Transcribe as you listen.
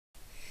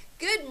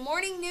Good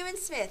morning, Newman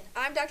Smith.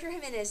 I'm Dr.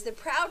 Jimenez, the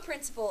proud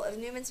principal of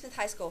Newman Smith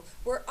High School,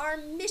 where our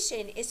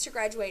mission is to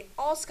graduate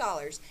all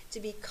scholars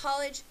to be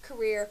college,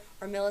 career,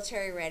 or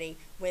military ready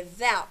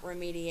without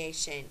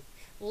remediation.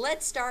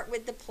 Let's start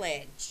with the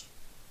pledge.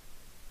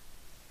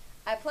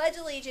 I pledge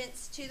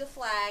allegiance to the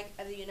flag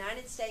of the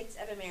United States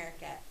of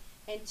America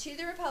and to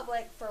the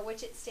republic for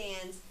which it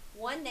stands,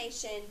 one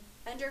nation,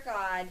 under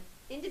God,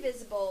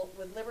 indivisible,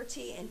 with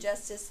liberty and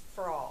justice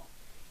for all.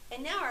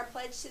 And now our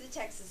pledge to the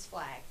Texas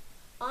flag.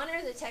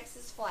 Honor the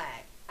Texas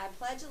flag. I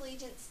pledge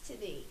allegiance to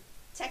thee.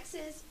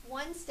 Texas,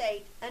 one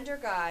state, under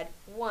God,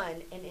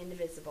 one and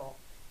indivisible.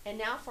 And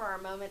now for our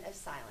moment of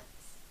silence.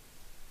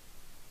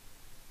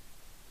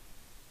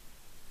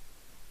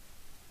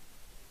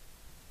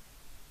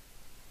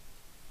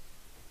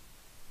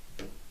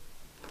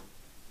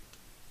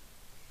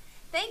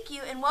 Thank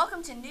you and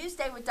welcome to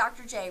Newsday with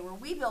Dr. J, where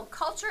we build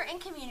culture and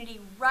community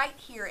right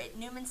here at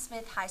Newman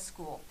Smith High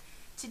School.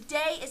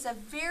 Today is a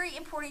very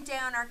important day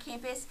on our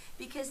campus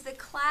because the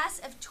class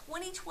of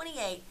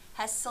 2028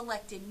 has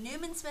selected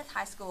Newman Smith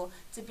High School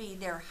to be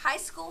their high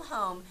school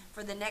home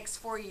for the next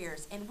 4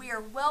 years, and we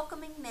are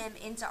welcoming them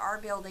into our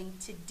building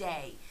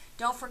today.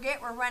 Don't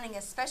forget, we're running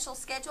a special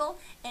schedule,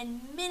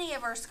 and many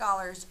of our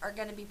scholars are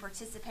going to be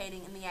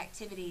participating in the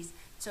activities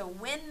to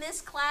win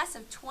this class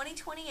of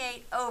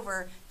 2028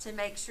 over to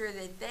make sure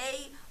that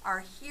they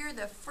are here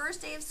the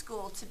first day of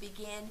school to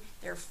begin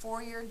their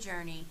 4-year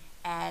journey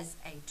as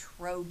a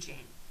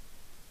Trojan.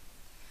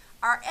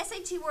 Our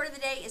SAT word of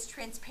the day is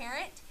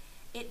transparent.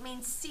 It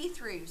means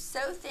see-through,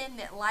 so thin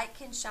that light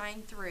can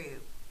shine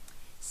through.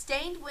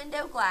 Stained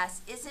window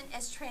glass isn't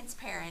as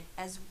transparent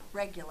as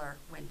regular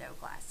window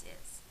glass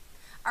is.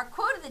 Our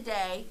quote of the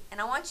day, and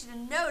I want you to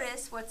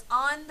notice what's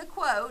on the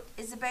quote,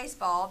 is a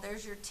baseball.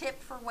 There's your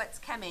tip for what's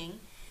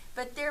coming.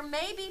 But there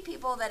may be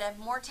people that have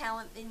more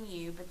talent than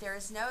you, but there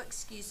is no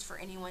excuse for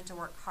anyone to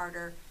work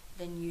harder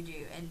than you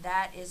do. And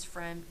that is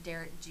from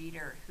Derek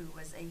Jeter, who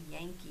was a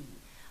Yankee.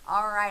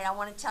 All right, I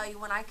want to tell you,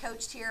 when I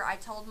coached here, I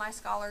told my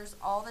scholars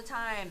all the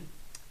time,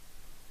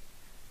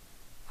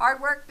 hard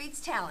work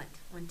beats talent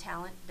when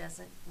talent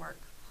doesn't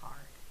work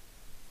hard.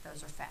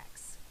 Those are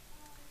facts.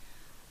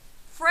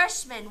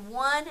 Freshmen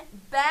won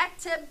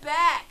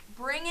back-to-back,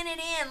 bringing it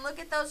in. Look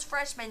at those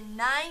freshmen,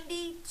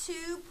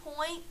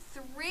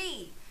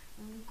 92.3.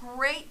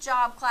 Great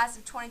job, class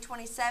of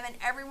 2027.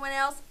 Everyone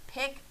else,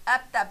 pick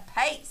up the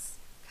pace.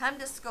 Come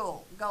to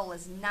school. Goal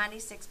is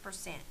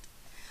 96%.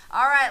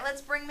 All right,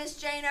 let's bring Miss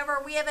Jane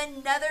over. We have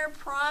another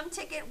prom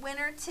ticket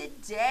winner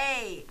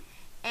today.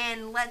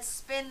 And let's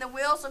spin the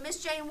wheel. So,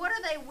 Miss Jane, what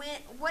did they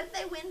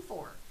win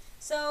for?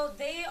 So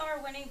they are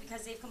winning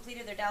because they've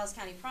completed their Dallas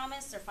County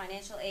Promise, their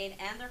financial aid,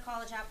 and their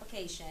college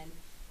application.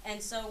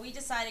 And so we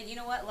decided, you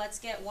know what, let's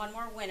get one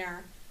more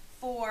winner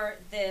for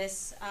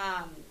this,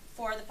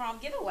 for the prom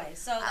giveaway.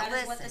 So that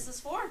is what this is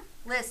for.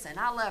 Listen,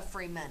 I love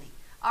free money.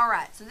 All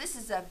right, so this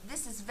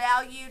is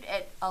valued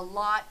at a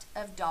lot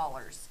of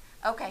dollars.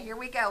 Okay, here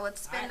we go. Let's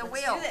spin the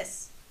wheel. Let's do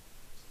this.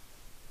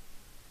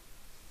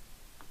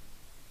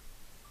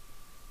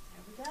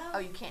 There we go. Oh,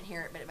 you can't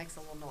hear it, but it makes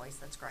a little noise.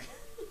 That's great.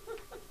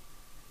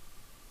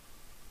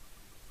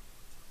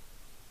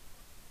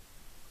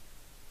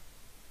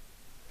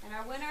 And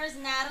our winner is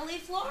Natalie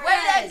Flores.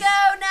 Way to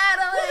go,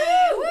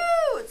 Natalie!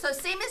 Woo! So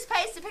see Miss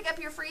Pace to pick up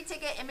your free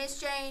ticket. And Miss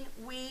Jane,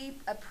 we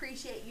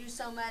appreciate you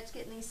so much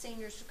getting these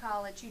seniors to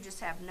college. You just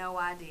have no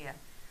idea.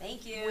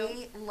 Thank you.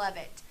 We love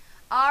it.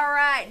 All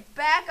right,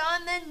 back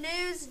on the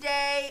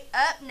Newsday.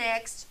 Up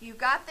next, you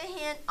got the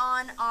hint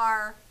on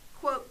our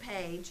quote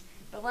page.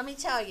 But let me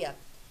tell you,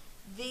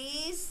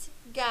 these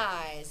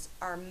guys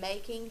are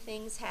making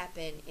things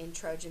happen in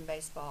Trojan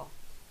baseball.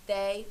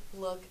 They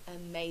look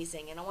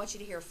amazing, and I want you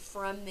to hear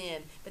from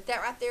them. But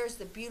that right there is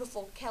the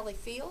beautiful Kelly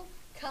Field.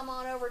 Come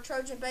on over,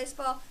 Trojan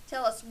Baseball.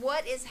 Tell us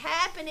what is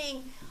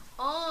happening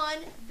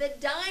on the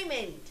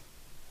diamond.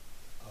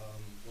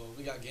 Well,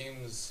 we got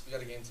games. We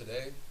got a game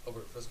today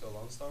over at Frisco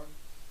Lone Star,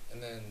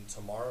 and then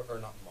tomorrow, or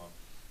not tomorrow,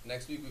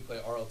 next week we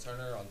play R.L.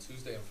 Turner on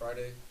Tuesday and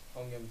Friday.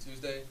 Home game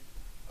Tuesday,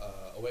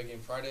 away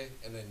game Friday,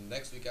 and then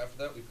next week after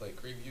that we play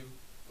Creeview.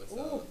 With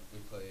we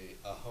play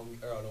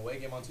an away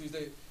game on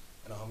Tuesday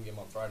and a home game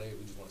on Friday.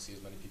 We just want to see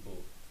as many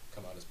people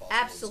come out as possible.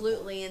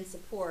 Absolutely, in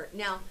support.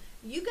 Now,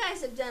 you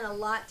guys have done a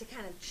lot to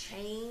kind of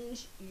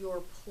change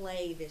your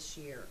play this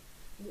year.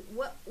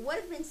 What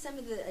have been some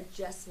of the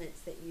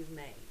adjustments that you've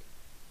made?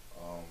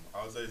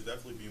 I would say it's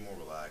definitely being more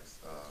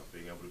relaxed,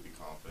 being able to be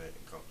confident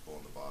and comfortable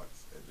in the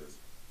box, and just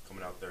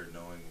coming out there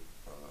knowing,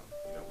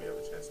 we have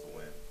a chance to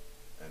win.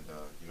 And,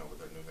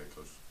 with our new head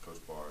coach,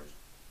 Coach Barge,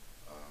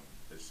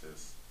 it's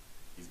just,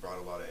 he's brought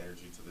a lot of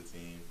energy to the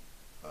team,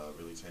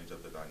 really changed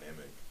up the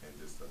dynamic, and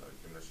just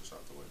giving us a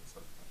shot to win. So.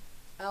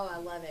 Oh, I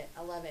love it.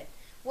 I love it.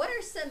 What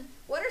are some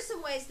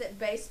ways that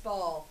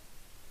baseball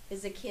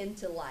is akin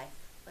to life?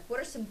 Like,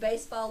 what are some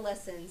baseball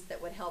lessons that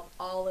would help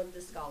all of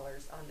the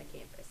scholars on the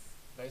campus?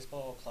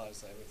 Baseball applies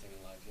to everything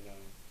in life,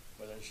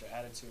 whether it's your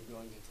attitude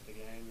going into the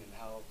game and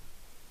how,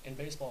 in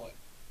baseball,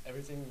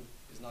 everything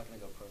is not going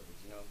to go perfect,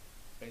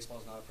 Baseball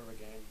is not a perfect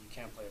game. You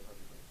can't play it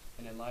perfectly.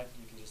 And in life,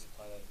 you can just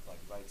apply that like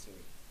right to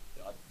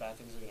it. Bad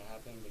things are gonna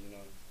happen, but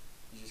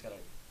you just gotta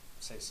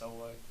say so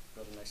what,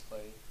 go to the next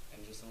play,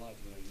 and just in life,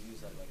 you use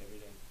that like every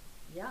day.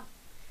 Yeah.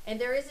 And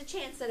there is a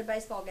chance that a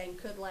baseball game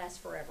could last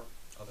forever.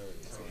 Oh,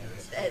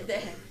 there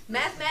is.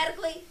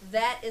 Mathematically,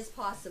 that is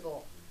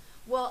possible.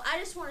 Well, I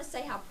just want to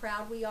say how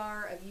proud we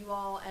are of you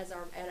all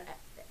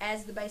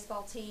as the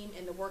baseball team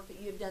and the work that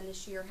you have done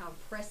this year, how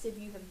impressive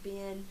you have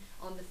been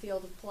on the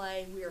field of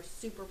play. We are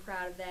super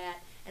proud of that.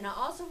 And I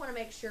also want to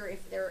make sure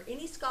if there are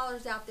any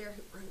scholars out there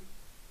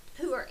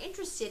who are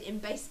interested in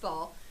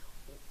baseball,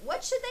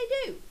 what should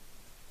they do?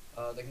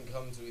 They can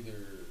come to either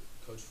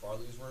Coach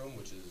Farley's room,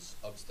 which is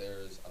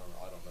upstairs. I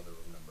don't know the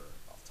room number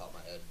off the top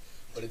of my head,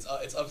 but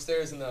it's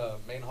upstairs in the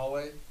main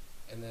hallway,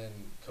 and then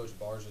Coach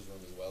Barge's room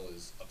as well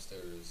is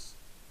upstairs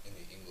in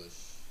the English,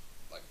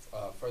 like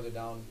further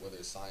down where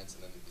there's science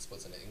and then it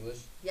splits into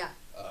English. Yeah.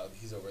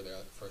 He's over there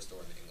at the first door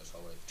in the English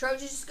hallway. Trojan,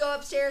 just go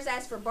upstairs,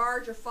 ask for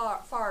Barge or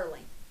Farley.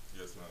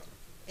 Yes, ma'am.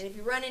 And if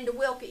you run into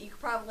Wilkett, you could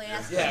probably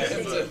ask Yeah.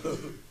 him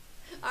too.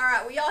 All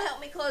right, well, y'all help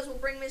me close. We'll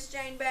bring Miss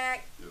Jane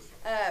back. Yes,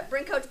 ma'am.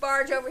 Bring Coach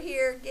Barge over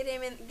here. Get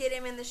him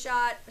in the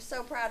shot. We're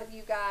so proud of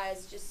you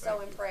guys. Just so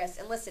Thank you. impressed.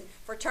 And listen,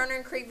 for Turner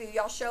and Creeview,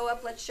 y'all show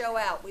up. Let's show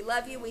out. We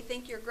love you. We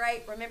think you're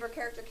great. Remember,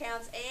 character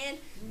counts. And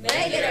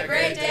Make it a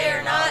great day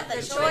or not,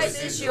 the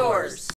choice is yours.